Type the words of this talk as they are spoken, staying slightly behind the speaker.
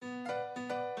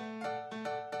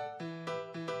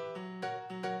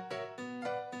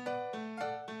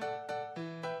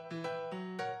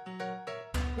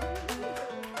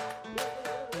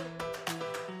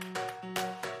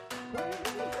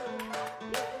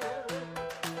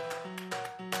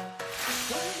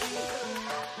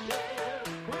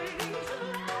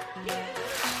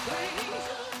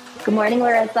Good morning,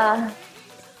 Larissa.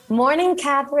 Morning,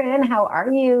 Catherine. How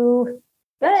are you?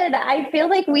 Good. I feel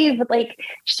like we've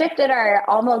shifted our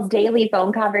almost daily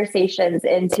phone conversations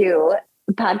into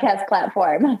a podcast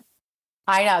platform.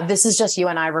 I know. This is just you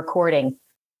and I recording.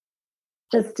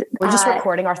 We're just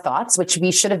recording our thoughts, which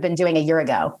we should have been doing a year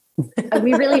ago.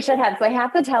 We really should have. So I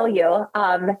have to tell you,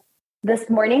 this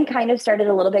morning kind of started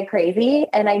a little bit crazy.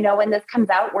 And I know when this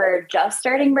comes out, we're just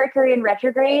starting Mercury in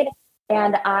retrograde.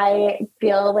 And I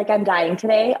feel like I'm dying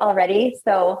today already.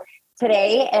 So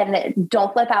today, and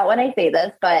don't flip out when I say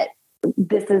this, but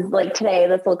this is like today,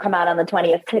 this will come out on the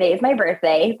 20th. Today is my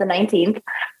birthday, the 19th.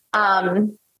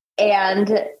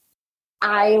 And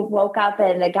I woke up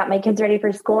and I got my kids ready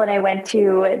for school and I went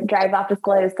to drive off to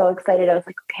school. I was so excited. I was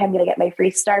like, okay, I'm going to get my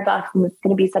free Starbucks and it's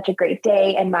going to be such a great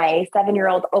day. And my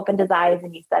 7-year-old opened his eyes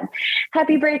and he said,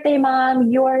 "Happy birthday,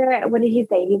 Mom. What did he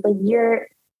say? He's like,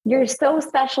 you're so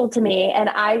special to me." And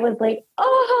I was like,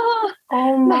 oh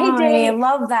my day. I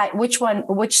love that. Which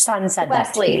son said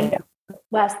Wesley. that to you?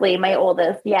 Wesley, my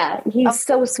oldest. Yeah. He's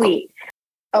so sweet.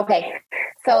 Okay.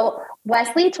 So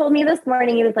Wesley told me this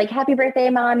morning, he was like, "Happy birthday,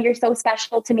 Mom. You're so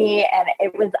special to me." And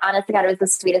it was, honest to God, it was the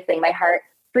sweetest thing. My heart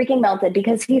freaking melted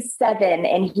because he's 7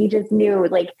 and he just knew,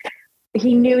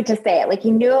 he knew to say it. Like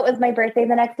he knew it was my birthday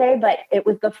the next day, but it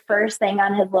was the first thing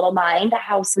on his little mind.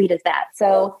 How sweet is that?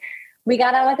 So we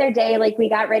got on with our day. We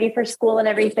got ready for school and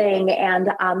everything. And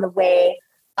on the way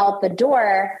out the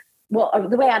door,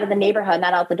 the way out of the neighborhood,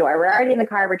 not out the door. We're already in the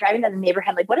car. We're driving down the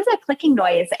neighborhood. What is that clicking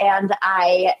noise? And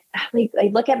I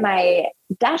look at my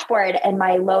dashboard and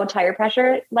my low tire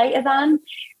pressure light is on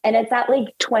and it's at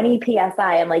 20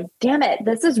 PSI. I'm like, damn it,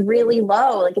 this is really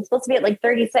low. It's supposed to be at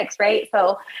 36, right?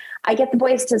 So I get the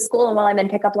boys to school and while I'm in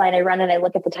pickup line, I run and I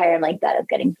look at the tire and that is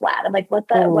getting flat. I'm like, what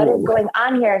is going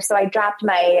on here? So I dropped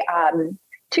my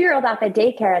 2-year-old off at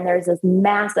daycare and there's this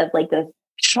massive, this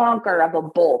chonker of a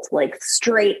bolt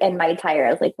straight in my tire.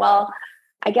 I was like, well,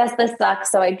 I guess this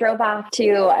sucks. So I drove off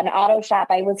to an auto shop.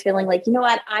 I was feeling you know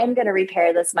what, I'm going to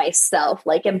repair this myself,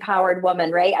 empowered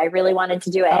woman, right? I really wanted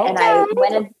to do it. Okay. And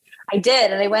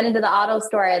I went into the auto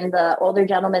store and the older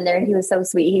gentleman there, he was so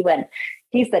sweet.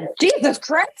 He said, "Jesus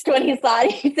Christ," when he saw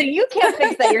it. He said, "You can't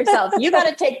fix that yourself. You got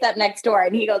to take that next door."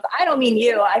 And he goes, "I don't mean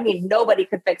you. I mean, nobody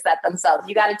could fix that themselves.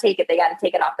 You got to take it. They got to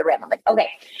take it off the rim." I'm like, okay.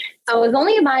 So it was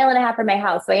only 1.5 miles from my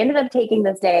house. So I ended up taking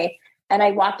this day and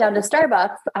I walked down to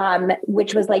Starbucks,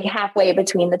 which was halfway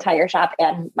between the tire shop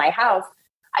and my house.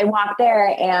 I walked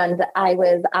there and I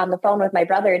was on the phone with my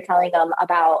brother telling him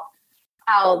about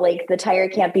how the tire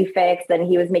can't be fixed. And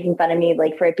he was making fun of me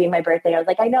for it being my birthday. I was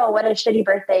like, I know, what a shitty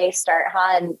birthday start,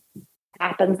 huh? And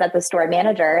happens that the store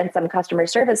manager and some customer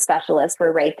service specialists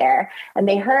were right there and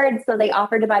they heard, so they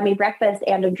offered to buy me breakfast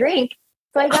and a drink.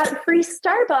 So I got free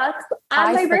Starbucks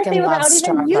on my birthday without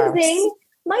even using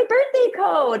my birthday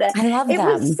code. I love that. It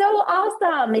was so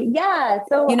awesome. Yeah.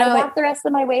 So I walked the rest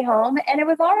of my way home and it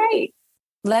was all right.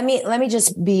 Let me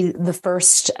just be the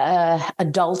first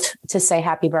adult to say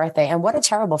happy birthday. And what a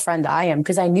terrible friend I am,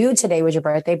 because I knew today was your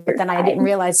birthday, but then I didn't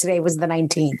realize today was the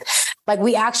 19th.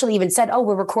 We actually even said, "Oh,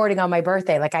 we're recording on my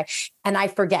birthday." I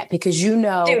forget because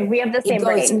dude, we have the same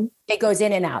brain. It goes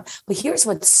in and out. But here's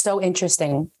what's so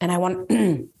interesting, and I want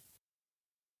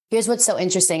Here's what's so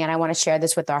interesting, and I want to share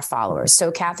this with our followers. So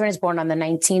Catherine is born on the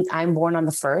 19th. I'm born on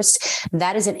the 1st.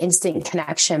 That is an instant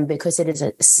connection because it is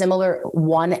a similar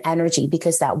 1 energy,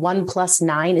 because that 1 +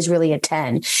 9 is really a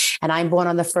 10. And I'm born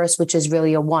on the 1st, which is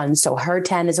really a 1. So her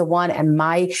 10 is a 1 and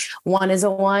my 1 is a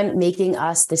 1, making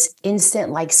us this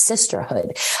instant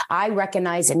sisterhood. I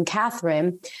recognize in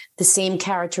Catherine the same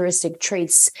characteristic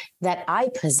traits that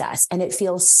I possess, and it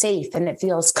feels safe and it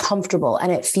feels comfortable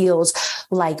and it feels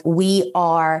like we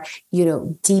are,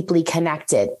 deeply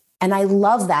connected. And I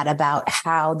love that about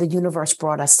how the universe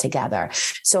brought us together.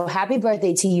 So happy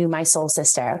birthday to you, my soul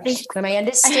sister. And I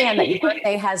understand that your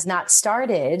birthday has not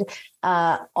started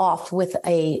off with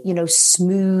a,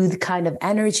 smooth kind of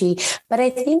energy, but I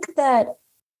think that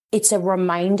it's a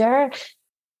reminder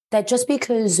that just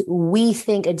because we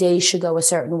think a day should go a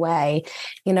certain way,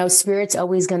 Spirit's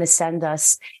always going to send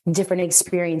us different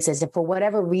experiences. And for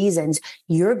whatever reasons,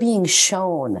 you're being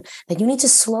shown that you need to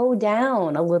slow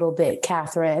down a little bit,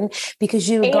 Catherine, because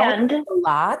you're going through a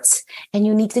lot and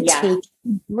you need to take a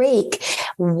break.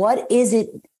 What does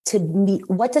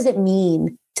it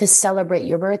mean to celebrate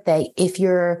your birthday if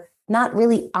you're not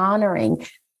really honoring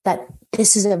that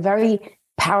this is a very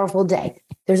powerful day?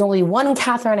 There's only one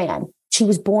Catherine Ann. She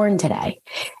was born today.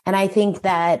 And I think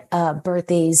that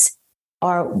birthdays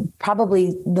are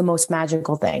probably the most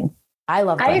magical thing. I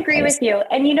love I agree birthdays. with you.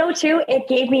 And too, it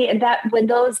gave me that when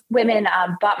those women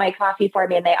bought my coffee for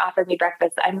me and they offered me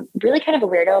breakfast. I'm really kind of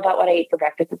a weirdo about what I eat for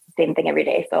breakfast. It's the same thing every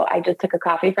day. So I just took a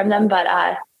coffee from them, but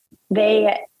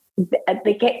they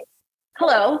get,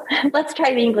 hello, let's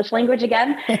try the English language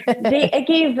again.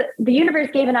 The universe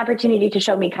gave an opportunity to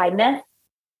show me kindness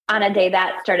on a day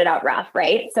that started out rough,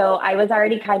 right? So I was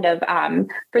already kind of,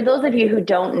 for those of you who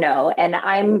don't know, and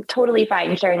I'm totally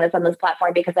fine sharing this on this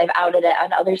platform because I've outed it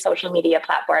on other social media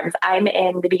platforms. I'm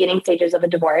in the beginning stages of a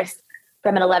divorce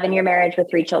from an 11-year marriage with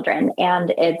 3 children.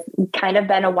 And it's kind of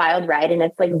been a wild ride and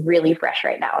it's like really fresh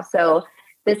right now. So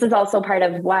this is also part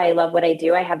of why I love what I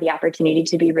do. I have the opportunity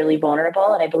to be really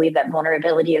vulnerable. And I believe that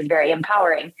vulnerability is very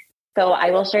empowering. So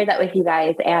I will share that with you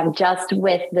guys. And just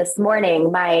with this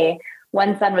morning, my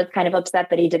one son was kind of upset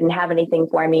that he didn't have anything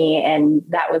for me. And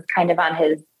that was kind of on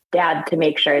his dad to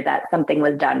make sure that something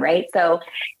was done, right? So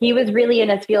he was really in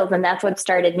his feels, and that's what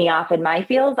started me off in my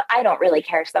feels. I don't really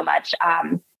care so much.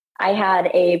 I had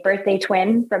a birthday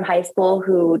twin from high school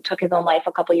who took his own life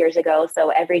a couple years ago. So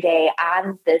every day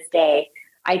on this day,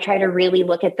 I try to really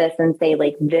look at this and say,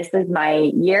 like, this is my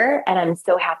year. And I'm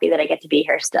so happy that I get to be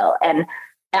here still. And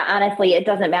honestly, it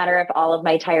doesn't matter if all of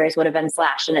my tires would have been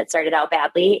slashed and it started out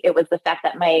badly. It was the fact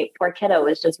that my poor kiddo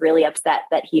was just really upset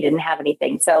that he didn't have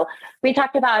anything. So we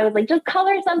talked about, I was like, just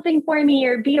color something for me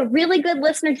or be a really good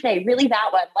listener today. Really that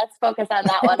one. Let's focus on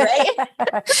that one,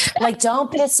 right? Like, don't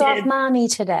piss off mommy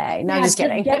today. No, just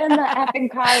kidding. Get in the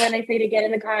effing car when I say to get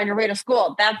in the car on your way to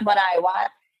school. That's what I want.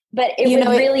 But it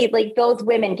was really like those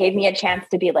women gave me a chance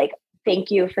to be like,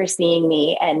 thank you for seeing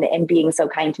me and being so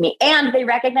kind to me. And they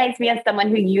recognized me as someone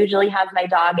who usually has my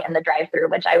dog in the drive-thru,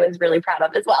 which I was really proud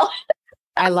of as well.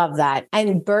 I love that.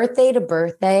 And birthday to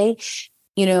birthday,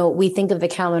 we think of the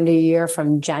calendar year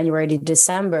from January to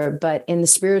December, but in the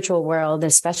spiritual world,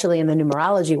 especially in the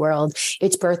numerology world,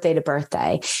 it's birthday to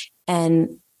birthday.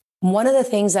 And one of the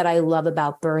things that I love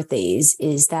about birthdays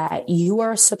is that you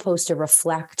are supposed to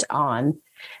reflect on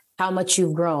how much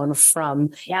you've grown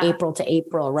from April to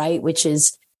April, right? Which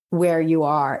is where you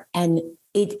are. And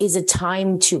it is a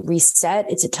time to reset.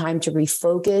 It's a time to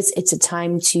refocus. It's a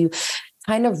time to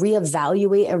kind of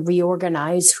reevaluate and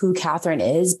reorganize who Catherine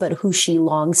is, but who she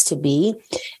longs to be.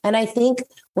 And I think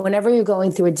whenever you're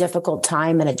going through a difficult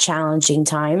time and a challenging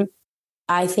time,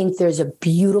 I think there's a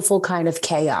beautiful kind of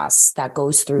chaos that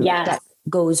goes through, that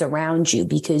goes around you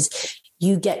because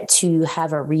you get to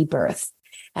have a rebirth.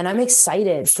 And I'm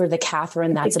excited for the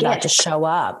Catherine that's about to show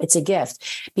up. It's a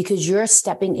gift because you're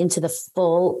stepping into the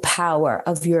full power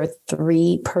of your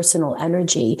 3 personal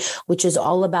energy, which is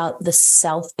all about the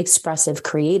self-expressive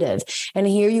creative. And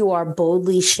here you are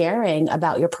boldly sharing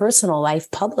about your personal life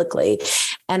publicly.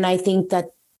 And I think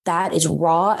that is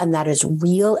raw and that is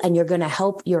real. And you're going to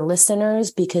help your listeners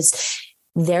because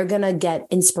they're going to get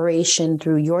inspiration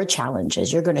through your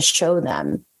challenges. You're going to show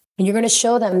them. And you're going to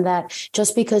show them that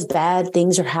just because bad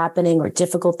things are happening or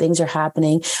difficult things are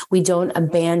happening, we don't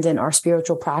abandon our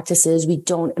spiritual practices. We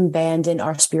don't abandon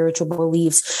our spiritual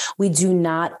beliefs. We do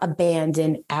not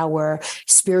abandon our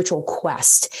spiritual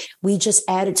quest. We just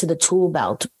add it to the tool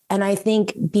belt. And I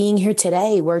think being here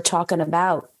today, we're talking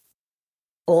about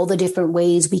all the different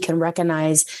ways we can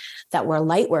recognize that we're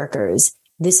light workers.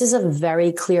 This is a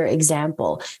very clear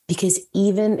example because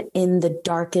even in the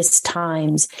darkest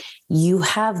times, you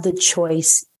have the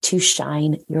choice to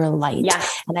shine your light.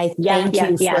 Yes. And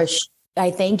I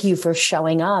thank you for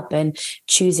showing up and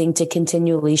choosing to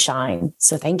continually shine.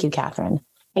 So thank you, Catherine.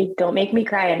 Hey, don't make me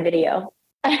cry on video.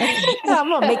 I'm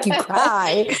going to make you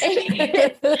cry.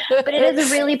 But it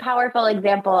is a really powerful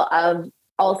example of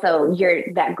also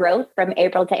that growth from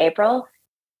April to April.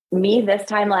 Me this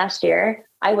time last year,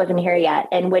 I wasn't here yet.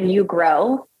 And when you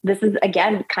grow, this is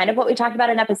again, kind of what we talked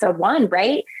about in episode 1,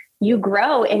 right? You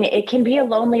grow and it can be a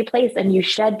lonely place and you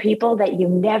shed people that you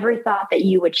never thought that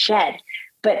you would shed.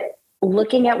 But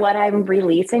looking at what I'm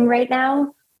releasing right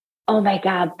now, oh my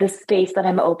God, the space that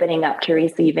I'm opening up to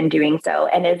receive and doing so.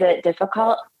 And is it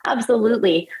difficult?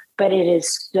 Absolutely. But it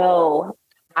is so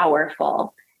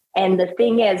powerful. And the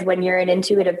thing is, when you're an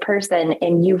intuitive person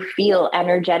and you feel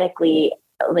energetically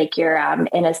like you're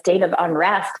in a state of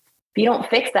unrest, if you don't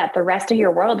fix that, the rest of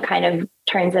your world kind of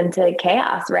turns into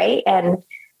chaos, right? And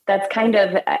that's kind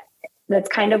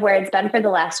of where it's been for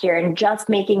the last year. And just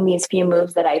making these few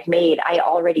moves that I've made, I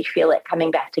already feel it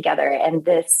coming back together. And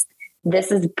this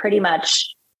is pretty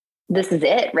much, this is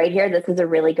it right here. This is a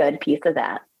really good piece of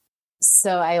that.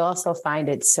 So I also find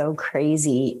it so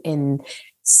crazy in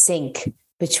sync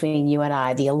between you and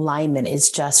I. The alignment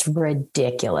is just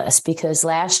ridiculous because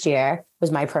last year was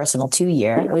my personal 2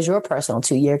 year. It was your personal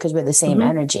 2 year because we're the same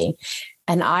energy.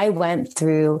 And I went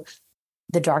through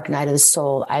the dark night of the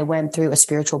soul. I went through a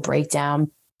spiritual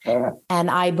breakdown.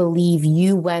 And I believe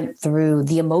you went through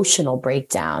the emotional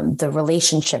breakdown, the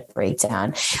relationship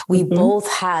breakdown. We both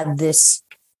had this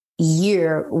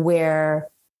year where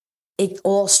it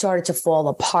all started to fall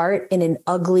apart in an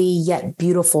ugly yet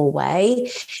beautiful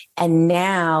way. And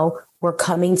now we're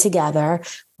coming together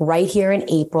right here in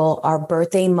April, our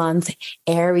birthday month,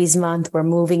 Aries month. We're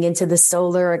moving into the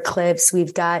solar eclipse.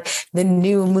 We've got the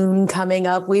new moon coming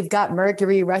up. We've got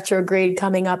Mercury retrograde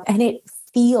coming up. And it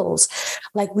feels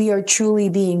like we are truly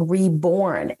being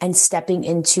reborn and stepping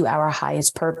into our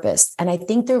highest purpose. And I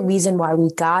think the reason why we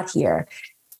got here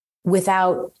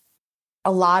without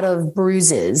a lot of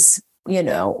bruises,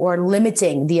 or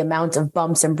limiting the amount of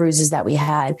bumps and bruises that we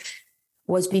had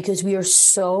was because we are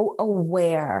so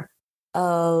aware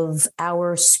of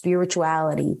our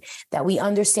spirituality that we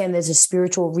understand there's a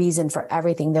spiritual reason for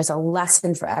everything. There's a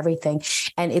lesson for everything.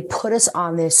 And it put us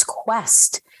on this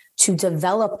quest to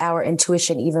develop our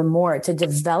intuition even more, to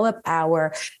develop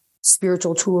our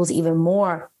spiritual tools even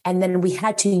more. And then we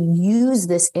had to use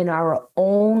this in our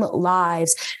own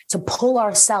lives to pull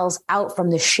ourselves out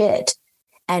from the shit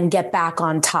and get back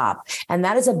on top. And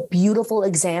that is a beautiful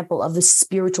example of the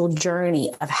spiritual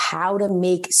journey of how to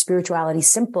make spirituality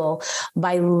simple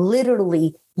by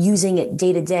literally using it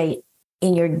day to day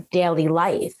in your daily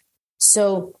life.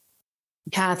 So,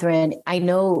 Catherine, I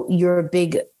know you're a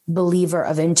big believer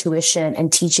of intuition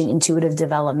and teaching intuitive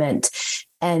development.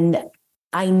 And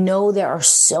I know there are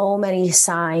so many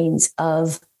signs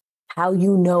of how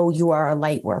you are a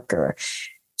light worker.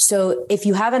 So if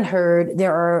you haven't heard of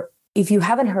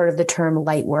the term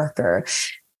light worker,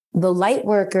 the light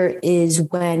worker is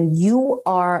when you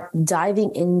are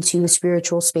diving into a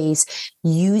spiritual space,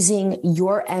 using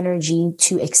your energy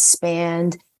to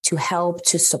expand, to help,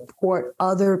 to support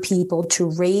other people, to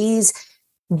raise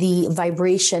the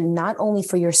vibration, not only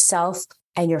for yourself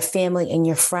and your family and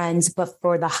your friends, but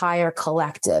for the higher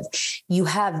collective. You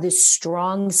have this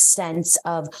strong sense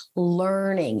of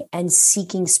learning and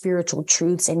seeking spiritual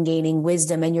truths and gaining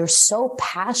wisdom. And you're so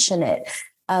passionate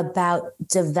about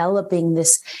developing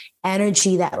this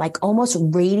energy that like almost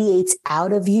radiates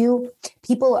out of you.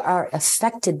 People are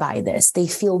affected by this. They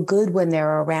feel good when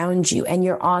they're around you. And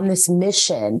you're on this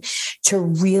mission to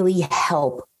really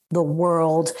help the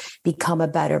world become a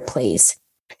better place.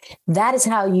 That is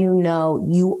how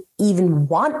you even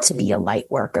want to be a light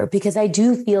worker, because I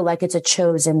do feel like it's a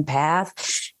chosen path.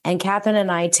 And Catherine and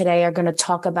I today are going to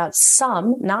talk about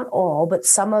some, not all, but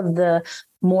some of the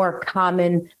more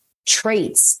common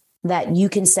traits that you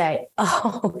can say,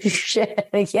 oh, shit,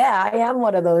 yeah, I am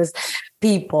one of those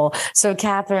people. So,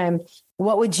 Catherine,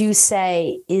 what would you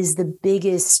say is the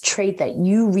biggest trait that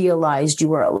you realized you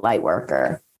were a light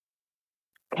worker?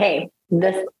 Hey,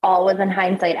 this all was in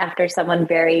hindsight after someone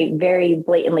very, very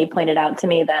blatantly pointed out to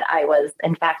me that I was,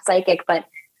 in fact, psychic. But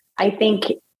I think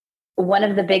one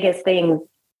of the biggest things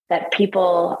that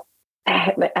people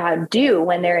do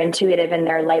when they're intuitive and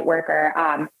they're light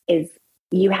worker is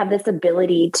you have this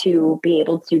ability to be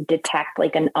able to detect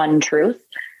like an untruth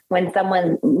when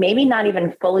someone maybe not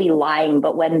even fully lying,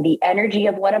 but when the energy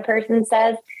of what a person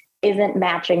says isn't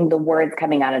matching the words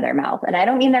coming out of their mouth. And I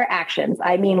don't mean their actions.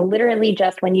 I mean, literally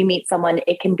just when you meet someone,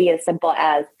 it can be as simple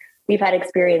as we've had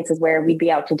experiences where we'd be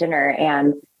out to dinner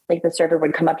and like the server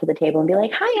would come up to the table and be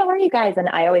like, hi, how are you guys? And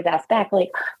I always ask back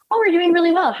like, oh, we're doing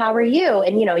really well. How are you?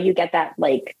 And, you get that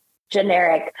like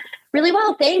generic, really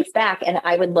well, thanks back. And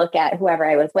I would look at whoever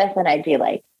I was with and I'd be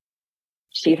like,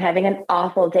 she's having an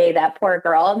awful day, that poor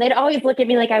girl. And they'd always look at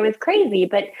me like I was crazy,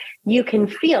 but you can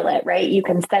feel it, right? You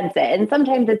can sense it. And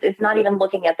sometimes it's not even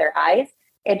looking at their eyes.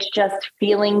 It's just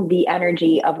feeling the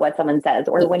energy of what someone says.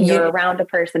 Or when you're around a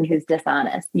person who's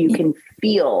dishonest, you can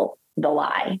feel the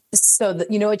lie. So,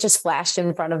 it just flashed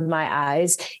in front of my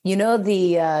eyes.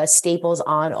 The Staples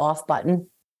on off button?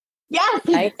 Yes.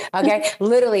 Right? Okay.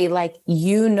 Literally, like,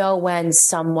 when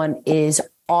someone is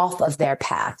off of their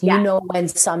path, when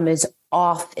some is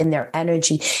off in their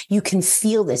energy, you can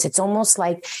feel this. It's almost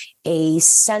like a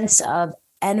sense of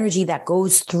energy that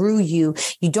goes through you.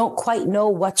 You don't quite know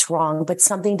what's wrong, but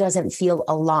something doesn't feel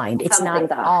aligned. It's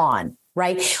not on,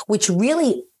 right? Which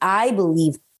really, I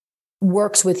believe,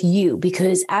 works with you,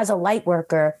 because as a light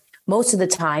worker, most of the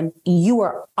time you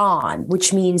are on,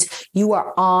 which means you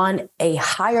are on a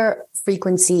higher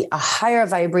frequency, a higher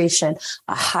vibration,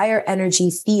 a higher energy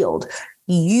field.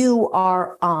 You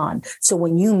are on. So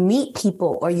when you meet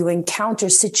people or you encounter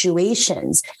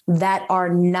situations that are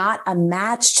not a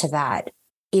match to that,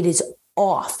 it is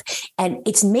off. And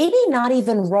it's maybe not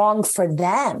even wrong for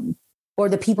them or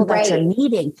the people that you're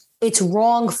meeting. It's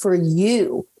wrong for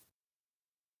you.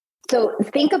 So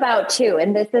think about too,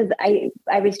 and this is,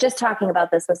 I was just talking about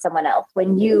this with someone else.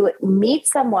 When you meet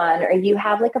someone or you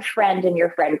have like a friend in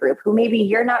your friend group who maybe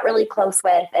you're not really close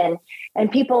with,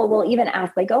 and people will even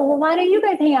ask like, oh, well, why don't you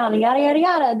guys hang out? And yada, yada,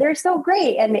 yada. They're so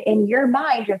great. And in your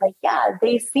mind, you're like, yeah,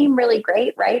 they seem really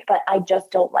great. Right. But I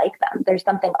just don't like them. There's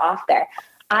something off there.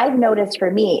 I've noticed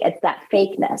for me, it's that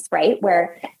fakeness, right?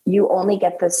 Where you only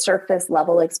get the surface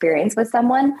level experience with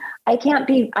someone. I can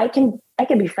be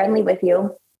friendly with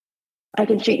you. I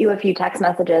can shoot you a few text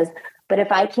messages, but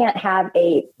if I can't have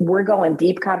we're going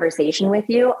deep conversation with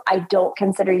you, I don't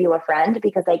consider you a friend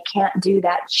because I can't do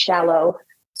that shallow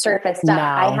surface stuff. No.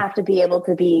 I have to be able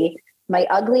to be my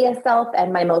ugliest self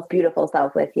and my most beautiful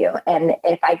self with you. And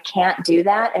if I can't do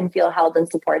that and feel held and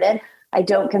supported, I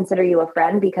don't consider you a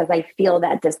friend because I feel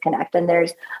that disconnect. And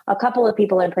there's a couple of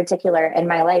people in particular in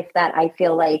my life that I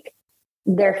feel like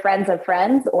they're friends of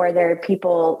friends, or they're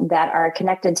people that are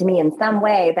connected to me in some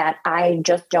way that I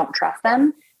just don't trust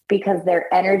them because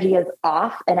their energy is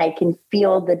off and I can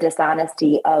feel the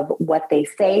dishonesty of what they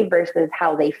say versus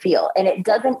how they feel. And it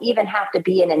doesn't even have to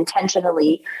be an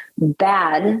intentionally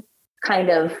bad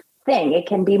kind of thing. It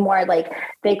can be more like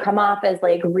they come off as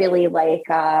like really like,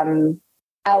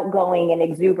 outgoing and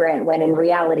exuberant when in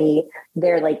reality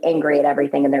they're like angry at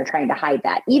everything and they're trying to hide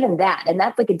that, even that. And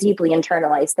that's like a deeply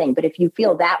internalized thing. But if you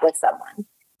feel that with someone,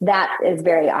 that is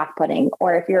very off-putting.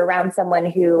 Or if you're around someone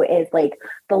who is like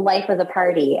the life of the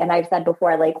party. And I've said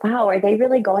before, like, wow, are they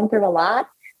really going through a lot?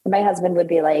 And my husband would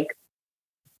be like,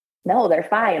 no, they're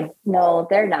fine. No,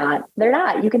 they're not. They're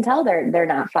not. You can tell they're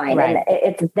not fine. Right. And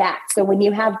it's that. So when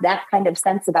you have that kind of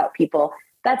sense about people,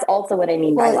 that's also what I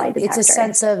mean by lie detector. It's a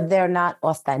sense of they're not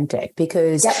authentic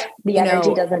because the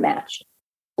energy doesn't match.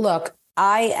 Look,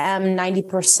 I am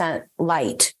 90%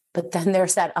 light, but then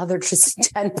there's that other just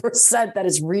 10% that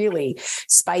is really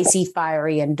spicy,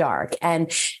 fiery, and dark.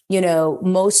 And,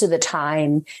 most of the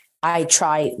time I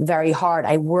try very hard.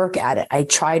 I work at it. I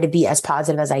try to be as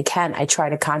positive as I can. I try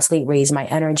to constantly raise my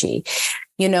energy.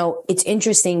 It's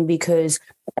interesting because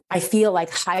I feel like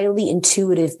highly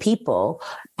intuitive people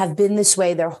have been this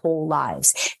way their whole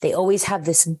lives. They always have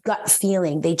this gut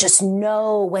feeling. They just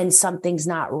know when something's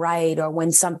not right or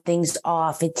when something's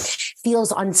off. It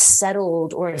feels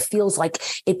unsettled, or it feels like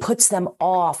it puts them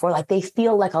off, or like they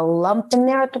feel like a lump in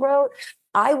their throat.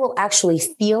 I will actually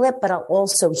feel it, but I'll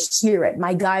also hear it.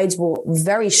 My guides will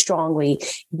very strongly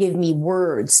give me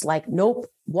words like, nope,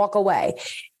 walk away.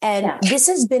 And this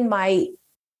has been my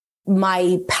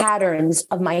patterns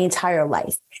of my entire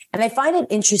life. And I find it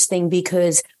interesting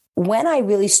because when I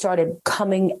really started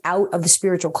coming out of the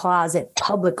spiritual closet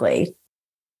publicly,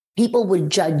 people would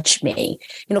judge me.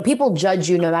 People judge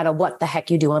you no matter what the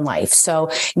heck you do in life. So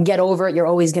get over it. You're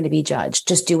always going to be judged.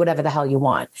 Just do whatever the hell you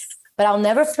want. But I'll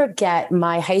never forget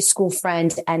my high school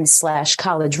friend and /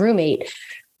 college roommate,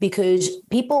 because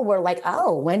people were like,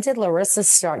 oh, when did Larissa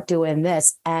start doing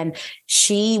this? And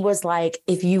she was like,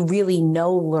 if you really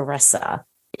know Larissa,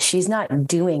 she's not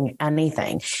doing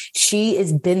anything. She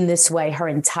has been this way her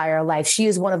entire life. She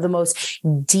is one of the most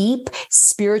deep,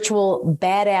 spiritual,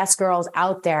 badass girls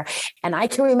out there. And I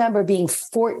can remember being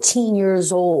 14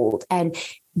 years old and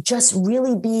just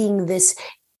really being this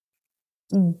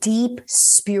deep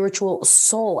spiritual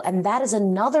soul. And that is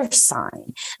another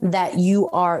sign that you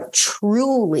are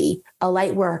truly a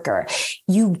light worker.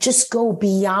 You just go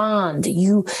beyond.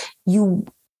 You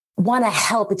want to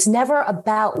help. It's never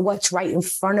about what's right in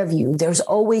front of you. There's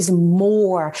always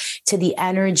more to the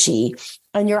energy.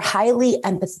 And you're highly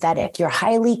empathetic. You're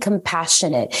highly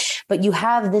compassionate, but you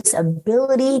have this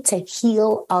ability to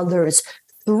heal others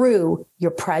through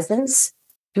your presence,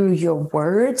 through your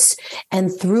words, and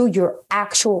through your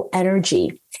actual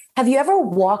energy. Have you ever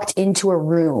walked into a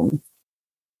room?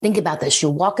 Think about this. You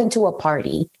walk into a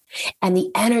party and the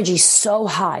energy's so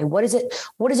high. What does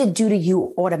it do to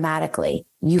you automatically?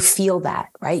 You feel that,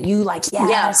 right? You like,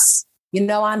 yes,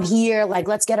 I'm here. Like,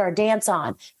 let's get our dance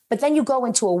on. But then you go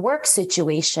into a work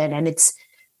situation and it's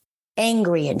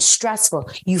angry and stressful.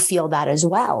 You feel that as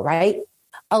well, right?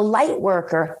 A light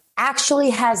worker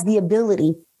actually has the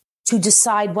ability to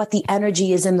decide what the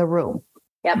energy is in the room.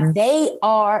 Yep. They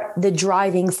are the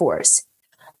driving force.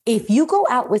 If you go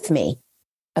out with me,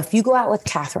 if you go out with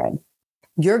Catherine,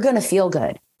 you're going to feel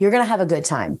good. You're going to have a good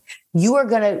time. You are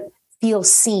going to feel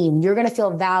seen. You're going to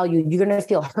feel valued. You're going to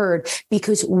feel heard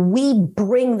because we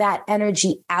bring that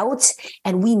energy out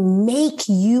and we make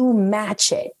you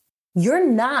match it. You're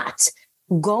not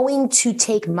going to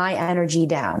take my energy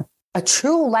down. A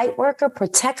true light worker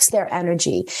protects their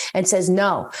energy and says,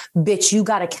 no, bitch, you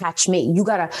got to catch me. You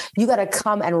got to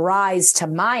come and rise to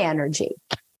my energy.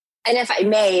 And if I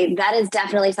may, that is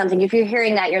definitely something, if you're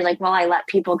hearing that, you're like, well, I let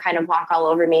people kind of walk all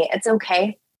over me. It's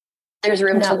okay. There's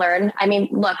room to learn. I mean,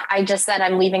 look, I just said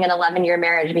I'm leaving an 11-year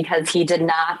marriage because he did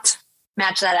not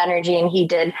match that energy and he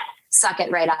did suck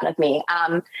it right out of me.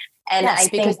 And yes, I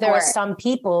think because there are some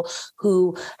people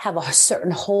who have a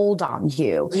certain hold on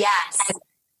you. Yes.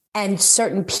 And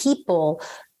certain people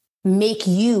make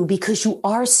you, because you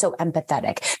are so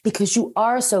empathetic, because you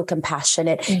are so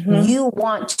compassionate, you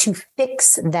want to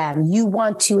fix them, you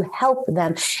want to help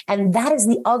them. And that is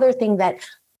the other thing that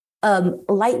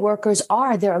light workers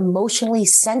are. They're emotionally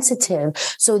sensitive.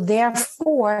 So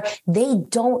therefore, they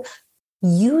don't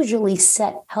usually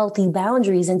set healthy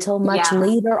boundaries until much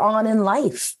later on in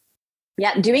life.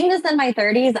 Yeah. Doing this in my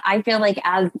 30s, I feel like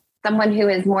as someone who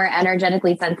is more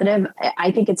energetically sensitive,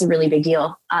 I think it's a really big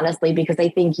deal, honestly, because I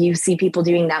think you see people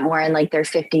doing that more in like their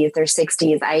 50s, their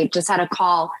 60s. I just had a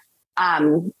call.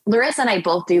 Larissa and I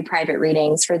both do private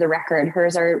readings, for the record.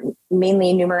 Hers are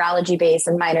mainly numerology based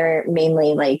and mine are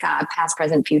mainly like past,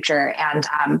 present, future, and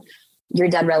your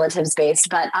dead relatives based.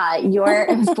 But your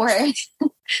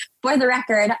for the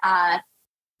record,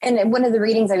 and one of the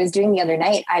readings I was doing the other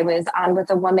night, I was on with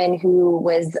a woman who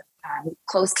was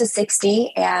close to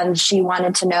 60, and she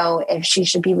wanted to know if she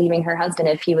should be leaving her husband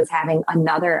if he was having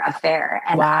another affair.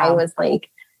 And I was like,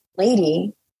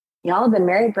 lady, y'all have been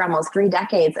married for almost 3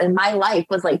 decades. And my life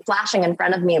was like flashing in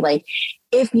front of me. Like,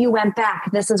 if you went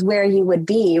back, this is where you would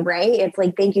be, right? It's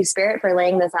like, thank you, Spirit, for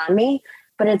laying this on me.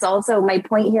 But it's also, my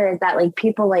point here is that like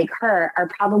people like her are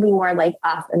probably more like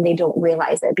us and they don't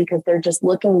realize it because they're just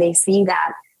looking, they see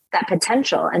that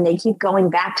potential and they keep going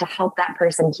back to help that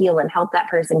person heal and help that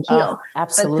person heal. Oh,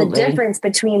 absolutely. But the difference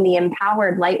between the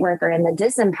empowered light worker and the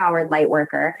disempowered light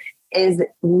worker is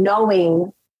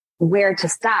knowing where to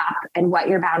stop and what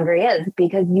your boundary is,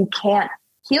 because you can't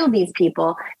heal these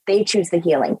people. They choose the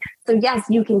healing. So yes,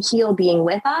 you can heal being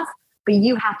with us, but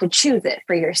you have to choose it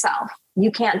for yourself.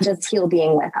 You can't just heal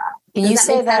being with us. Can you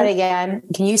say that again?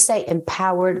 Can you say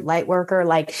empowered light worker?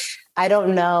 Like, I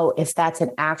don't know if that's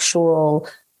an actual,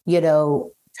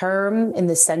 term in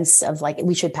the sense of like,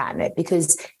 we should patent it,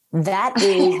 because that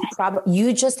is probably,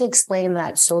 you just explained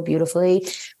that so beautifully,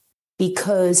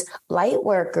 because light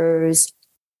workers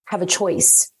have a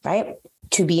choice, right?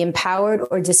 To be empowered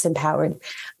or disempowered.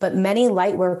 But many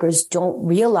light workers don't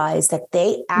realize that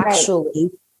they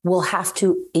actually will have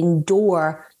to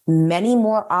endure many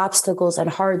more obstacles and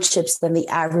hardships than the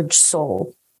average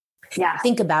soul. Yeah.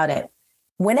 Think about it.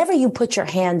 Whenever you put your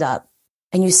hand up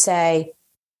and you say,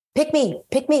 pick me,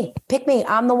 pick me, pick me.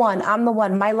 I'm the one. I'm the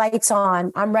one. My light's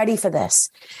on. I'm ready for this.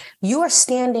 You are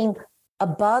standing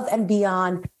above and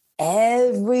beyond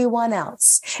everyone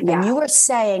else. Yeah. And you are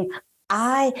saying,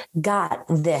 I got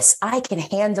this. I can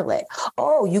handle it.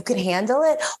 Oh, you can handle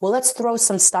it? Well, let's throw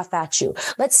some stuff at you.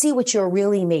 Let's see what you're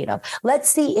really made of. Let's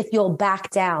see if you'll back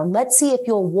down. Let's see if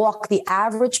you'll walk the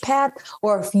average path,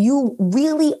 or if you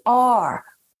really are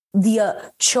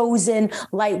the chosen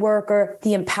light worker,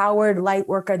 the empowered light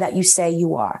worker that you say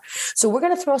you are. So we're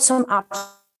going to throw some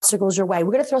obstacles your way.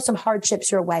 We're going to throw some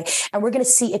hardships your way, and we're going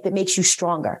to see if it makes you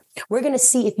stronger. We're going to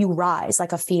see if you rise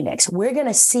like a phoenix. We're going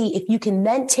to see if you can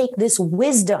then take this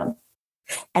wisdom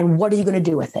and what are you going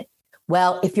to do with it?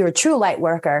 Well, if you're a true light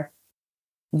worker,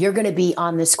 you're going to be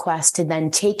on this quest to then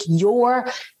take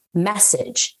your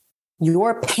message,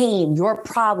 your pain, your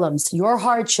problems, your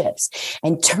hardships,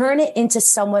 and turn it into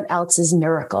someone else's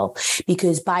miracle.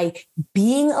 Because by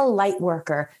being a light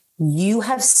worker, you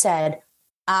have said,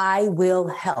 I will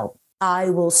help.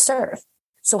 I will serve.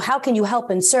 So how can you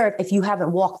help and serve if you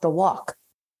haven't walked the walk?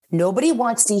 Nobody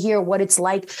wants to hear what it's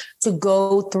like to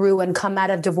go through and come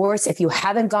out of divorce if you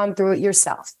haven't gone through it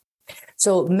yourself.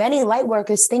 So many light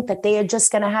workers think that they are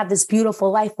just going to have this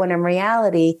beautiful life, when in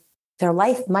reality, their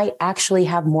life might actually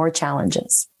have more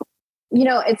challenges.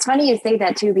 It's funny you say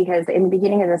that too, because in the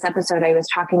beginning of this episode, I was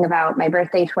talking about my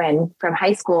birthday twin from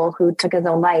high school who took his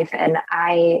own life. And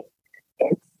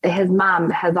his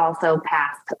mom has also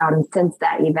passed since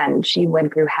that event. She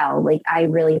went through hell. Like, I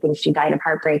really think she died of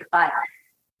heartbreak, but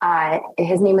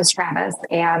his name is Travis,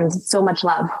 and so much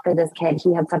love for this kid.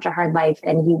 He had such a hard life,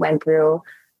 and he went through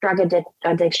drug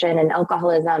addiction and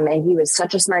alcoholism, and he was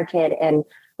such a smart kid and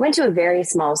went to a very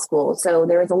small school. So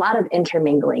there was a lot of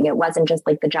intermingling. It wasn't just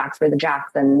like the jocks were the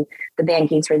jocks and the band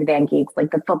geeks were the band geeks.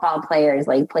 Like, the football players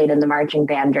played in the marching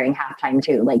band during halftime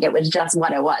too. Like, it was just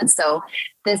what it was. So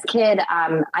this kid,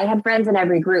 I had friends in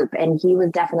every group, and he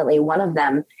was definitely one of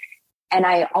them. And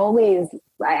I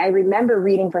remember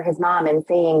reading for his mom and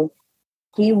saying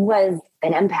he was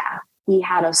an empath. He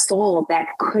had a soul that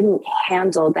couldn't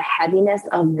handle the heaviness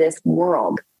of this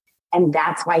world. And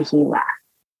that's why he left.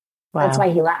 That's Wow.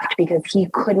 why he left, because he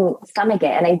couldn't stomach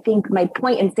it. And I think my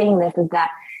point in saying this is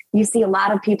that you see a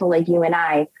lot of people like you and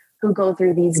I who go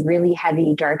through these really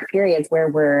heavy, dark periods where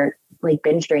we're like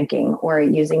binge drinking or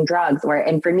using drugs,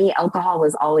 and for me, alcohol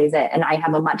was always it. And I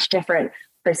have a much different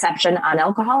perception on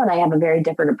alcohol, and I have a very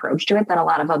different approach to it than a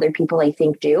lot of other people I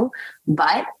think do.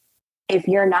 But if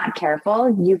you're not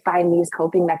careful, you find these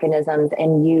coping mechanisms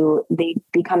and they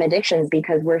become addictions,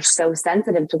 because we're so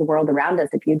sensitive to the world around us.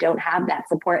 If you don't have that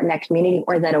support in that community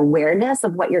or that awareness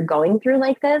of what you're going through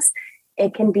like this,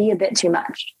 it can be a bit too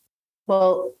much.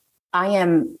 Well, I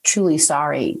am truly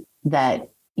sorry that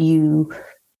you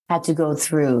had to go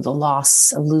through the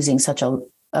loss of losing such a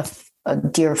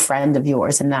dear friend of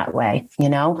yours in that way,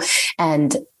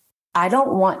 and I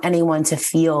don't want anyone to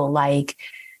feel like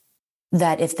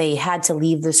that if they had to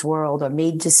leave this world or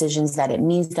made decisions that it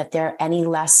means that they're any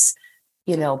less,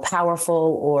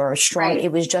 powerful or strong. Right.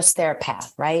 It was just their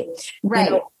path. Right.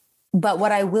 Right. But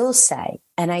what I will say,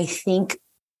 and I think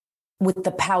with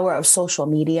the power of social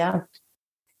media,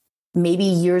 maybe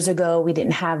years ago, we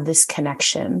didn't have this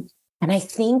connection. And I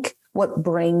think what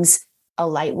brings a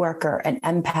light worker, an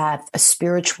empath, a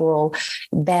spiritual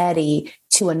baddie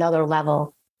to another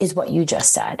level is what you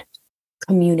just said,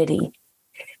 community.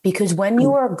 Because when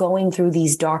you are going through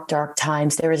these dark, dark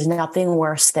times, there is nothing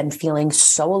worse than feeling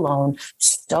so alone,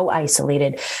 so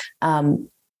isolated. And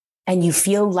you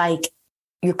feel like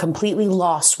you're completely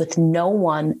lost with no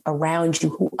one around you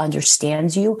who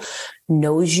understands you,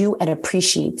 knows you, and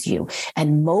appreciates you.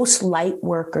 And most light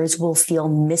workers will feel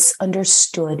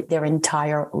misunderstood their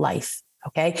entire life.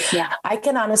 Okay. Yeah. I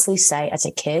can honestly say, as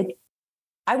a kid,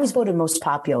 I was voted most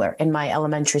popular in my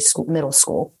elementary school, middle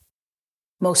school,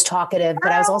 most talkative,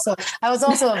 but I was also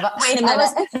wait a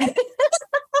minute.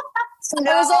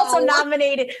 I was also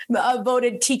nominated,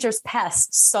 voted teacher's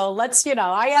pest. So let's,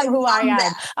 I am who I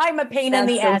am. I'm a pain in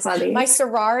the ass. Funny. My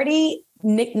sorority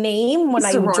nickname when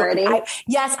I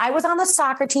was on the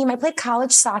soccer team. I played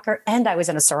college soccer and I was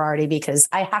in a sorority because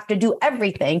I have to do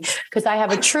everything because I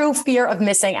have a true fear of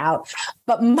missing out.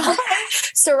 But my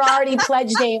sorority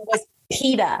pledge name was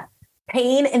PETA,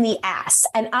 pain in the ass.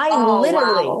 And I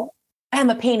am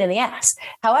a pain in the ass.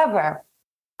 However,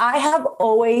 I have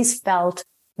always felt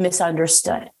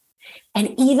misunderstood.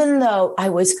 And even though I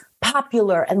was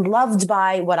popular and loved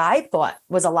by what I thought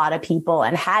was a lot of people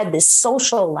and had this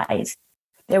social life,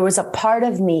 there was a part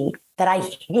of me that I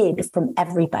hid from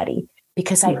everybody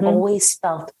because I always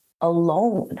felt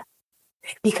alone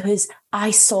because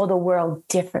I saw the world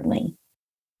differently.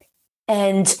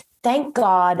 And thank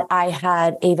God I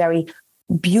had a very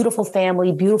beautiful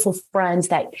family, beautiful friends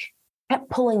that kept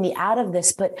pulling me out of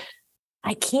this, but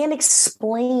I can't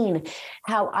explain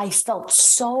how I felt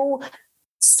so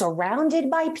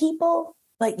surrounded by people,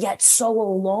 but yet so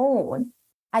alone.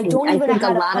 I don't even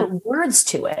know how to put words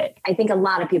to it. I think a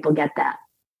lot of people get that.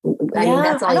 I mean,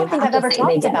 that's all I don't think I've ever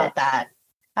talked about that.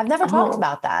 I've never talked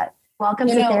about that. Welcome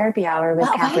to Therapy Hour with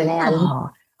Catherine Ann.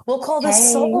 We'll call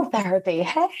this soul therapy.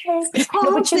 Hey.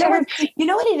 But you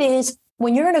know what it is?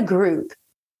 When you're in a group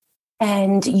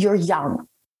and you're young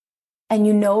and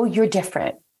you're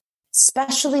different,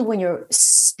 especially when you're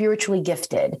spiritually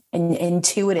gifted and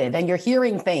intuitive and you're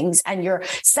hearing things and you're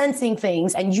sensing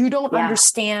things and you don't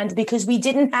understand because we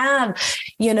didn't have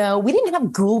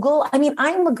Google. I mean,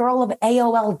 I'm a girl of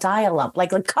AOL dial-up.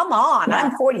 Like come on,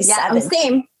 I'm 47. Yeah,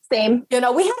 same. We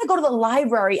had to go to the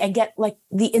library and get like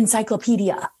the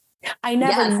encyclopedia. I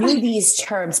never knew these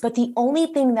terms, but the only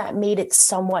thing that made it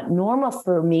somewhat normal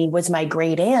for me was my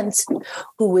great aunt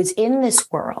who was in this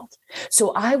world.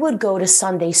 So I would go to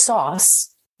Sunday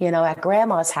sauce, at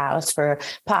grandma's house for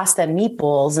pasta and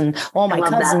meatballs and all my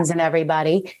cousins and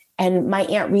everybody. And my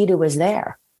Aunt Rita was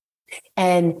there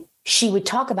and she would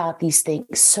talk about these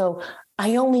things. So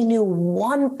I only knew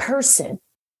one person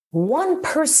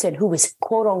who was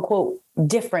quote unquote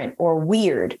different or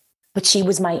weird, but she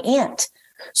was my aunt.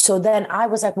 So then I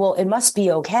was like, well, it must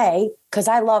be okay because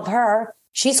I love her.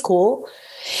 She's cool.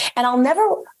 And I'll never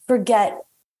forget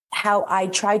how I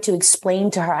tried to explain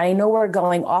to her. I know we're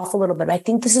going off a little bit, but I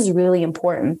think this is really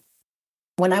important.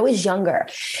 When I was younger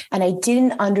and I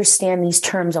didn't understand these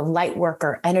terms of light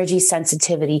worker, energy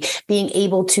sensitivity, being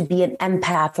able to be an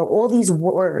empath or all these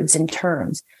words and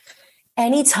terms,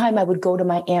 anytime I would go to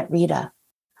my Aunt Rita,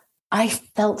 I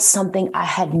felt something I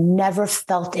had never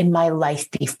felt in my life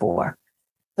before.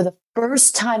 For the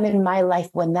first time in my life,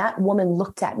 when that woman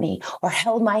looked at me or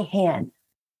held my hand,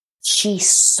 she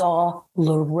saw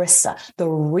Larissa, the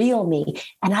real me,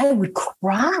 and I would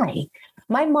cry.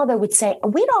 My mother would say,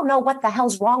 we don't know what the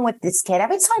hell's wrong with this kid.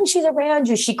 Every time she's around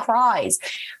you, she cries.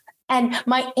 And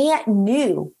my aunt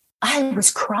knew I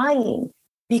was crying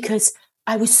because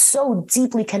I was so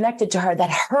deeply connected to her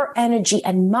that her energy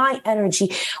and my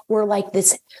energy were like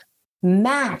this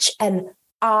match. And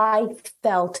I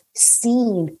felt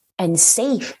seen and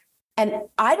safe. And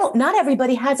not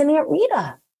everybody has an Aunt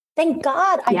Rita. Thank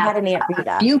God I had an Aunt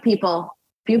Rita. Few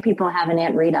people have an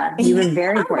Aunt Rita. You were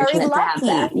very fortunate to have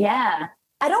that. Yeah.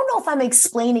 I don't know if I'm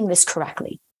explaining this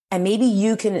correctly. And maybe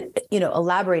you can,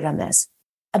 elaborate on this.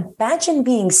 Imagine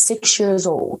being 6 years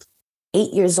old,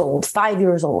 8 years old, 5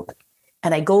 years old.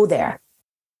 And I go there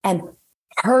and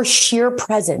her sheer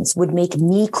presence would make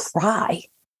me cry.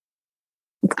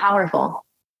 It's powerful.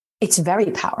 It's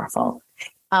very powerful.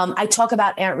 I talk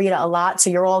about Aunt Rita a lot, so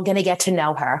you're all going to get to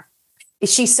know her.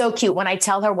 She's so cute. When I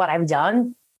tell her what I've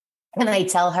done, and I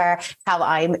tell her how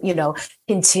I'm,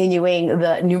 continuing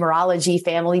the numerology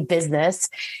family business,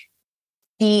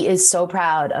 she is so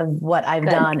proud of what I've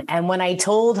done. And when I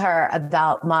told her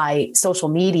about my social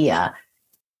media,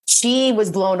 she was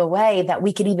blown away that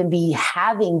we could even be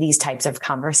having these types of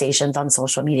conversations on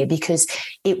social media, because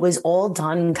it was all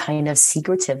done kind of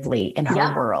secretively in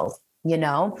her world,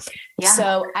 Yeah.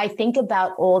 So I think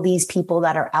about all these people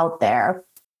that are out there.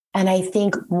 And I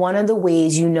think one of the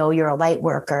ways you're a light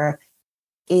worker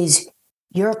is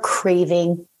you're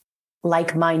craving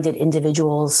like-minded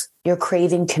individuals. You're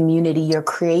craving community. You're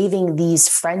craving these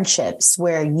friendships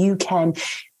where you can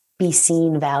be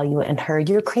seen, value, and heard.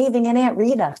 You're craving an Aunt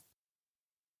Rita.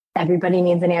 Everybody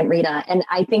needs an Aunt Rita. And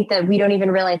I think that we don't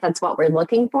even realize that's what we're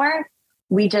looking for.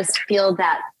 We just feel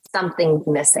that something's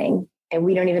missing. And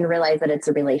we don't even realize that it's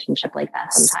a relationship like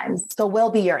that sometimes. So we'll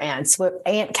be your aunts.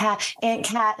 Aunt Kat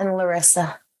and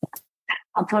Larissa.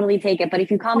 I'll totally take it. But if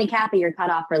you call me Kathy, you're cut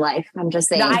off for life. I'm just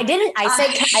saying. No, I didn't.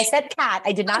 I said Kat.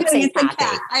 I did not say Kathy.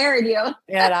 Kat. I heard you.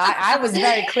 Yeah, I was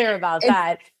very clear about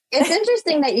that. It's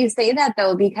interesting that you say that,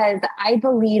 though, because I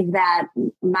believe that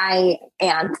my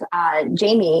aunt,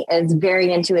 Jamie, is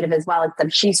very intuitive as well,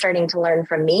 except she's starting to learn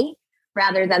from me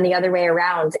rather than the other way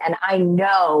around. And I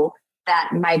know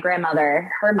that my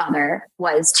grandmother, her mother,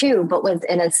 was too, but was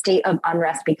in a state of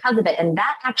unrest because of it. And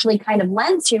that actually kind of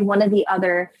lends to one of the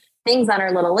other things on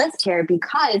our little list here,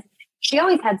 because she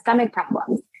always had stomach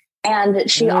problems. And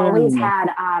she always had,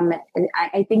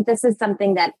 I think this is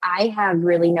something that I have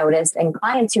really noticed in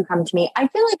clients who come to me. I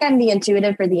feel like I'm the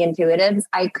intuitive for the intuitives.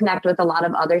 I connect with a lot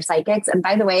of other psychics. And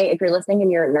by the way, if you're listening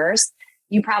and you're a nurse,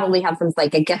 you probably have some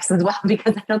psychic gifts as well,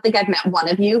 because I don't think I've met one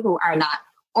of you who are not,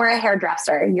 or a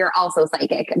hairdresser. You're also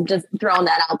psychic. I'm just throwing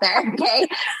that out there. Okay.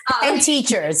 And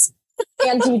teachers.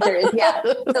 And teachers. Yeah.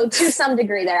 So to some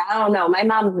degree there, I don't know. My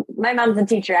mom's a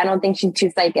teacher. I don't think she's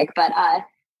too psychic, but, I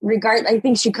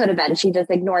think she could have been. She just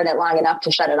ignored it long enough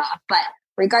to shut it off. But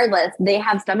regardless, they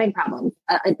have stomach problems.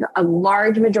 A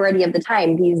large majority of the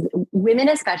time, these women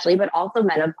especially, but also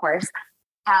men, of course,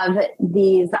 have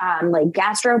these like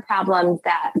gastro problems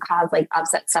that cause like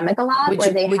upset stomach a lot.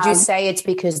 Would you say it's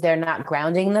because they're not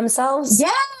grounding themselves?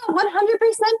 Yeah, 100%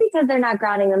 because they're not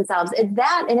grounding themselves. It's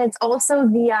that, and it's also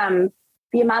the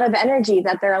amount of energy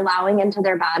that they're allowing into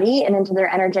their body and into their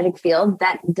energetic field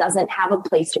that doesn't have a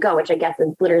place to go, which I guess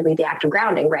is literally the act of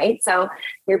grounding, right? So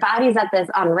your body's at this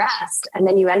unrest, and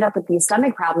then you end up with these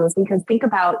stomach problems, because think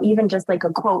about even just like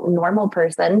a quote normal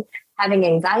person having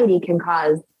anxiety can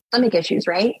cause stomach issues,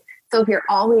 right? So if you're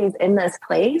always in this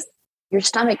place, your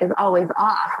stomach is always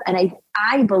off. And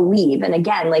I believe, and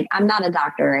again, like I'm not a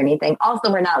doctor or anything. Also,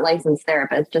 we're not licensed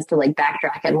therapists, just to like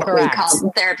backtrack and what we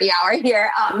call therapy hour here.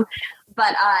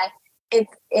 But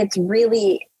it's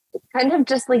really kind of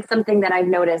just like something that I've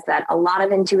noticed that a lot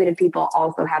of intuitive people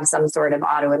also have some sort of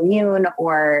autoimmune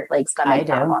or like stomach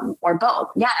problem or both.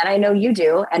 Yeah. And I know you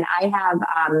do. And I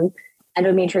have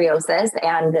endometriosis,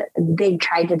 and they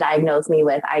tried to diagnose me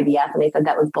with IBS, and they said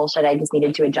that was bullshit. I just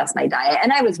needed to adjust my diet.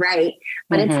 And I was right,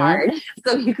 but it's hard.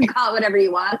 So you can call it whatever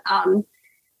you want.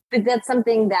 But that's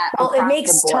something that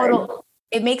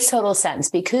it makes total sense,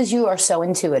 because you are so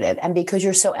intuitive, and because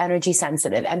you're so energy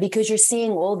sensitive, and because you're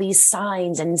seeing all these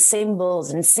signs and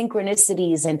symbols and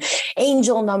synchronicities and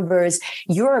angel numbers.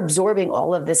 You're absorbing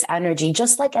all of this energy,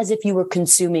 just like as if you were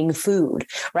consuming food,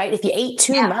 right? If you ate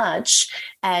too much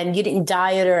and you didn't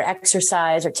diet or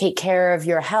exercise or take care of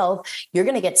your health, you're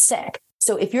going to get sick.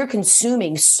 So if you're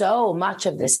consuming so much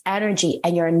of this energy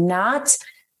and you're not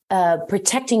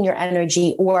protecting your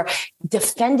energy or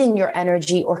defending your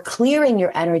energy or clearing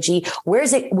your energy,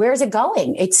 where's it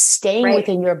going? It's staying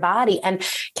within your body. And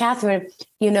Catherine,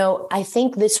 I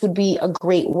think this would be a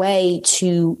great way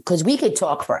because we could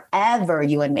talk forever,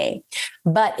 you and me,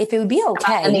 but if it would be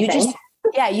okay,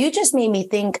 you just made me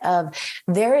think of,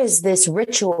 there is this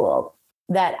ritual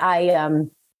that I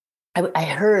I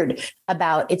heard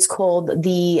about, it's called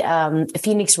the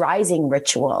Phoenix Rising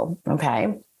ritual.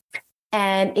 Okay.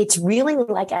 And it's really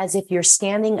like as if you're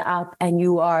standing up and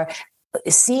you are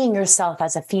seeing yourself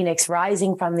as a phoenix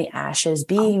rising from the ashes,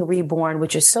 being reborn,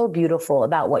 which is so beautiful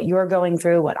about what you're going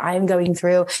through, what I'm going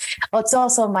through. Well, it's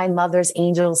also my mother's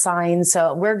angel sign.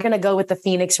 So we're going to go with the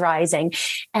phoenix rising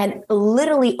and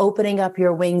literally opening up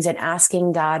your wings and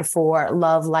asking God for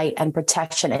love, light, and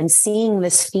protection, and seeing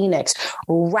this phoenix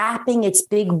wrapping its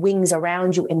big wings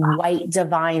around you in white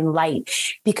divine light.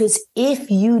 Because if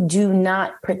you do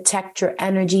not protect your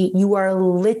energy, you are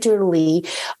literally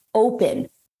open.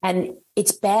 And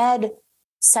it's bad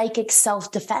psychic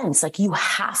self-defense. Like, you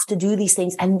have to do these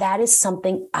things. And that is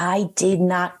something I did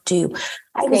not do.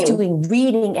 I was doing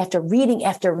reading after reading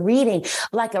after reading,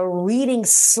 like a reading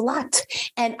slut.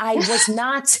 And I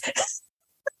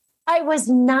was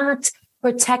not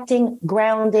protecting,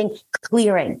 grounding,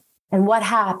 clearing. And what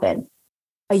happened?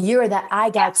 A year that I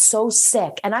got so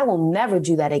sick, and I will never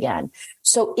do that again.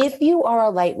 So if you are a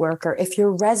light worker, if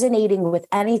you're resonating with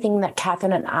anything that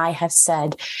Catherine and I have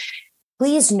said,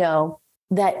 please know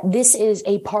that this is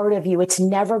a part of you. It's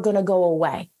never going to go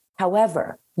away.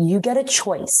 However, you get a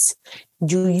choice.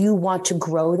 Do you want to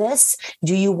grow this?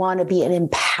 Do you want to be an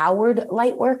empowered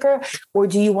light worker, or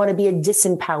do you want to be a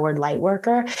disempowered light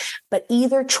worker? But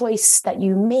either choice that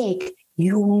you make,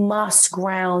 you must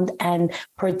ground and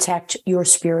protect your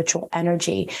spiritual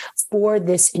energy for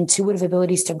this intuitive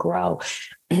abilities to grow,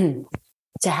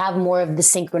 to have more of the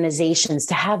synchronizations,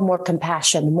 to have more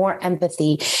compassion, more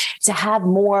empathy, to have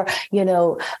more,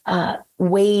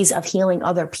 ways of healing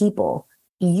other people.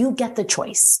 You get the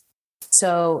choice.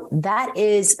 So that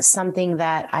is something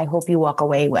that I hope you walk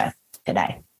away with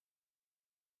today.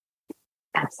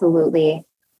 Absolutely.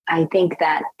 I think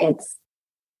that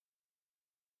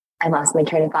I lost my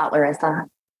train of thought, Larissa.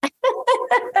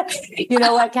 You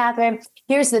know what, Catherine?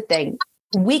 Here's the thing.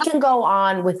 We can go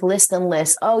on with list and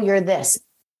list. Oh, you're this.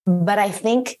 But I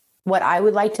think what I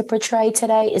would like to portray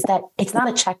today is that it's not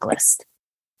a checklist.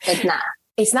 It's not.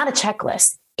 It's not a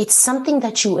checklist. It's something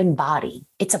that you embody.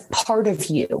 It's a part of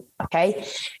you. Okay.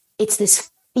 It's this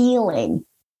feeling.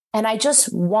 And I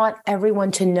just want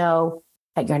everyone to know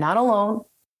that you're not alone.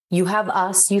 You have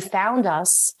us. You found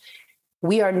us.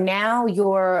 We are now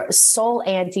your soul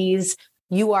aunties.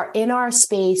 You are in our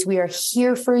space. We are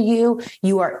here for you.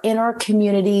 You are in our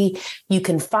community. You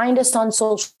can find us on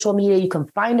social media. You can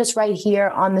find us right here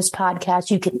on this podcast.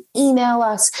 You can email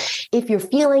us if you're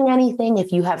feeling anything,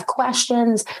 if you have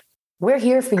questions. We're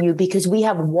here for you because we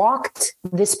have walked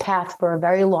this path for a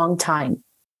very long time.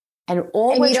 And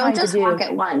all we're trying to do. You don't just walk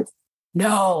at once.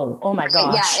 No. Oh my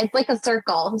gosh. Yeah, it's like a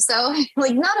circle. So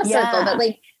like not a circle, but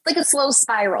like a slow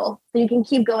spiral. So you can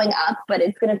keep going up, but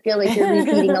it's going to feel like you're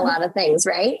repeating a lot of things,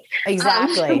 right?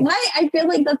 Exactly. I feel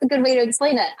like that's a good way to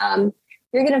explain it.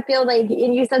 You're going to feel like,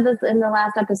 and you said this in the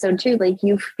last episode too, like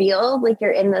you feel like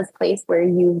you're in this place where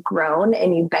you've grown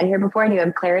and you've been here before and you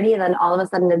have clarity, and then all of a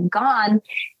sudden it's gone.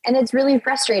 And it's really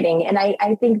frustrating. And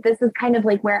I think this is kind of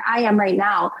like where I am right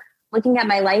now, looking at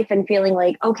my life and feeling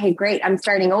like, okay, great, I'm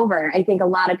starting over. I think a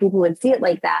lot of people would see it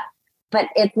like that, but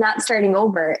it's not starting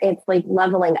over. It's like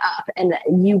leveling up. And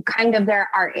there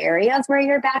are areas where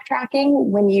you're backtracking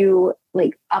when you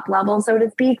like up level, so to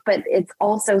speak, but it's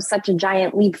also such a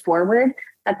giant leap forward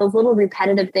that those little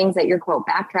repetitive things that you're quote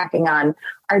backtracking on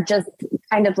are just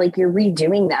kind of like you're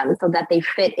redoing them so that they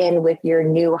fit in with your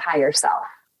new higher self.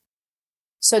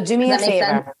 So do me a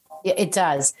favor. Yeah, it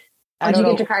does. Did you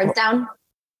get your cards down?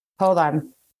 Hold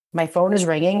on. My phone is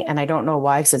ringing and I don't know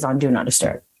why, because it's on Do Not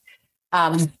Disturb.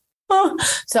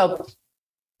 So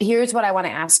here's what I want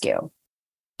to ask you.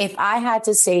 If I had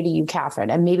to say to you, Catherine,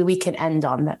 and maybe we can end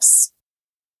on this,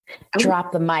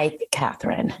 drop the mic,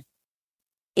 Catherine.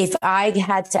 If I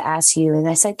had to ask you and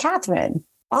I said, Catherine,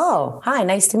 oh, hi,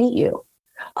 nice to meet you.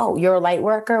 Oh, you're a light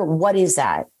worker. What is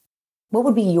that? What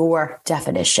would be your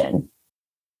definition?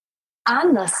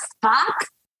 On the spot,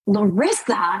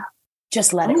 Larissa.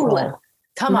 Just let it roll.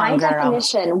 Come on, girl. My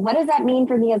definition, what does that mean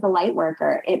for me as a light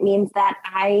worker? It means that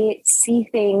I see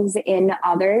things in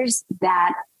others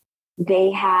that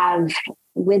they have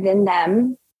within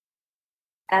them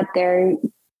that they're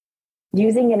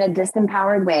using in a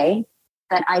disempowered way,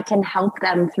 that I can help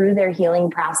them through their healing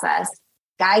process,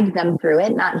 guide them through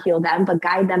it, not heal them, but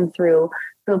guide them through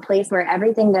to a place where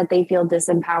everything that they feel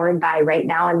disempowered by right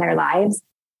now in their lives,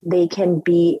 they can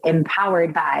be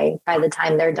empowered by the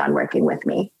time they're done working with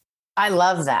me. I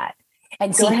love that.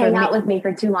 And don't hang out with me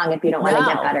for too long if you don't want to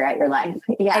get better at your life.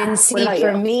 Yeah. And see,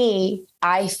 for me,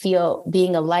 I feel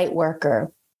being a light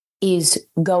worker is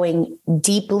going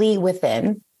deeply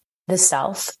within the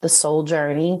self, the soul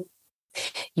journey,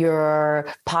 your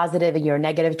positive and your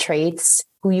negative traits,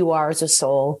 who you are as a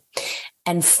soul,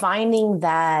 and finding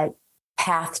that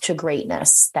path to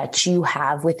greatness that you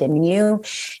have within you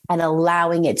and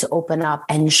allowing it to open up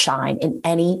and shine in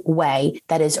any way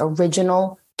that is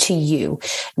original to you.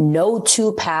 No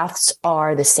two paths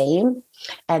are the same,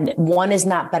 and one is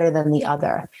not better than the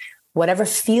other. Whatever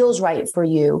feels right for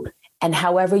you, and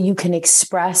however you can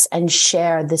express and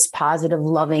share this positive,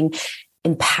 loving,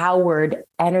 empowered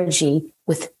energy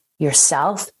with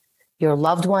yourself, your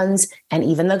loved ones, and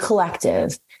even the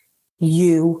collective,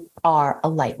 you are a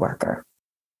light worker.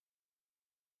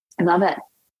 I love it.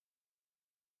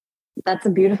 That's a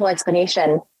beautiful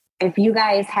explanation. If you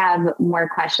guys have more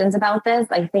questions about this,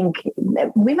 I think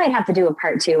we might have to do a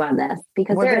part 2 on this,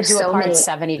 because we're there going are to do so a part many.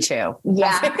 72.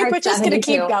 Yeah, we're just going to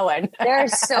keep going. There are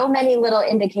so many little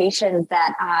indications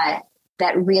that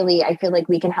really I feel like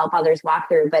we can help others walk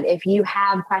through. But if you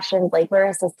have questions, like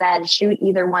Larissa said, shoot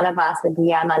either one of us a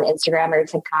DM on Instagram or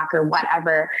TikTok or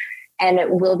whatever. And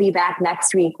we'll be back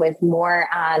next week with more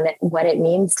on what it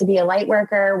means to be a light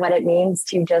worker, what it means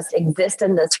to just exist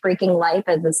in this freaking life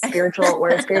as a spiritual or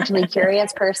a spiritually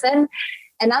curious person.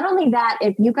 And not only that,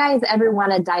 if you guys ever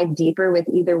want to dive deeper with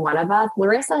either one of us,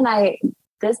 Larissa and I,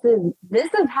 this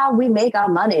is how we make our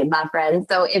money, my friend.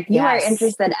 So if you are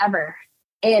interested ever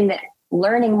in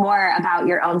learning more about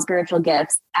your own spiritual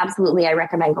gifts, absolutely, I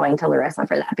recommend going to Larissa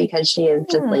for that, because she is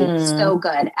just like so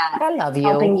good at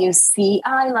helping you see.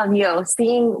 Oh, I love you.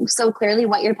 Seeing so clearly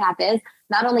what your path is.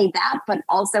 Not only that, but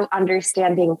also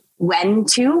understanding when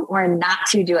to or not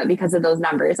to do it because of those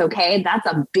numbers. Okay. That's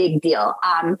a big deal.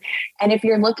 And if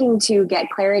you're looking to get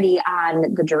clarity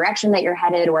on the direction that you're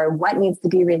headed, or what needs to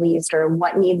be released, or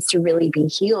what needs to really be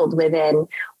healed within,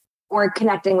 or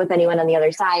connecting with anyone on the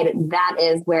other side, that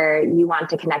is where you want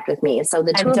to connect with me. So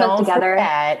the two of us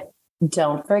together.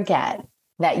 Don't forget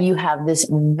that you have this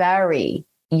very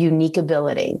unique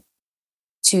ability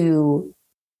to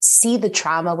see the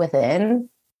trauma within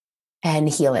and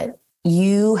heal it.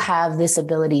 You have this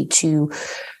ability to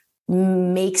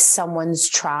make someone's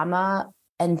trauma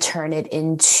and turn it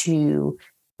into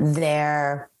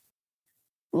their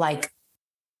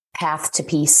path to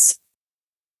peace.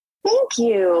 Thank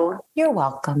you. You're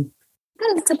welcome.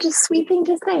 That is such a sweet thing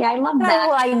to say. I love that.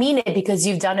 Well, I mean it, because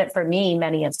you've done it for me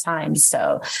many of times.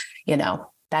 So,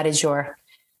 that is your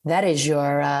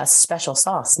special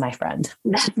sauce, my friend.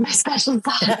 That's my special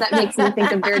sauce. That makes me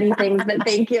think of dirty things, but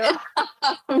thank you.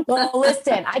 Well,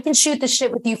 listen, I can shoot the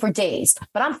shit with you for days,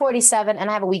 but I'm 47 and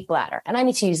I have a weak bladder and I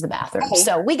need to use the bathroom. Okay.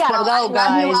 So we got to go, guys.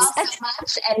 I love you all so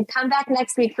much, and come back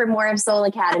next week for more of Soul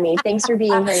Academy. Thanks for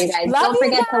being here, you guys. Don't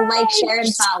forget to like, share,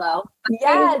 and follow.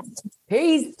 Yes.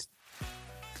 Peace.